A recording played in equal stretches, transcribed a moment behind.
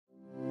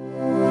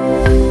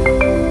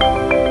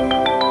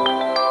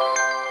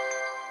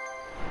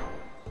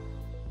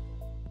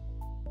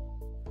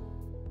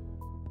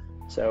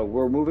So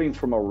we're moving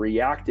from a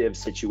reactive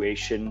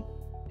situation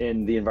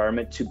in the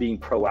environment to being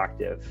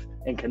proactive.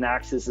 And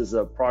Kinaxis is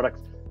a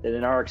product that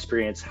in our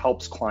experience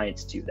helps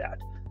clients do that.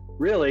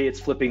 Really, it's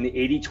flipping the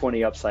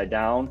 80-20 upside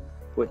down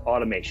with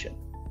automation.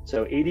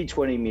 So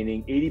 80-20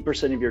 meaning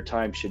 80% of your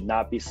time should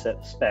not be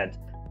spent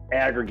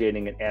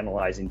aggregating and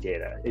analyzing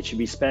data. It should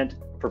be spent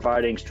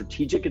providing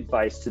strategic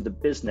advice to the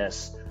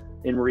business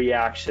in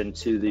reaction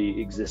to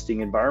the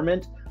existing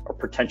environment or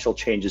potential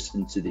changes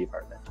into the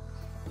environment.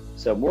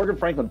 So Morgan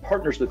Franklin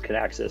partners with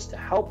Kinaxis to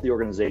help the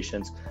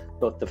organizations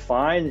both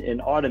define and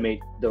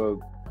automate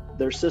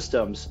their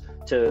systems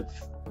to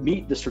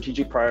meet the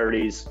strategic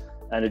priorities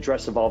and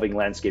address evolving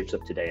landscapes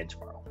of today and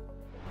tomorrow.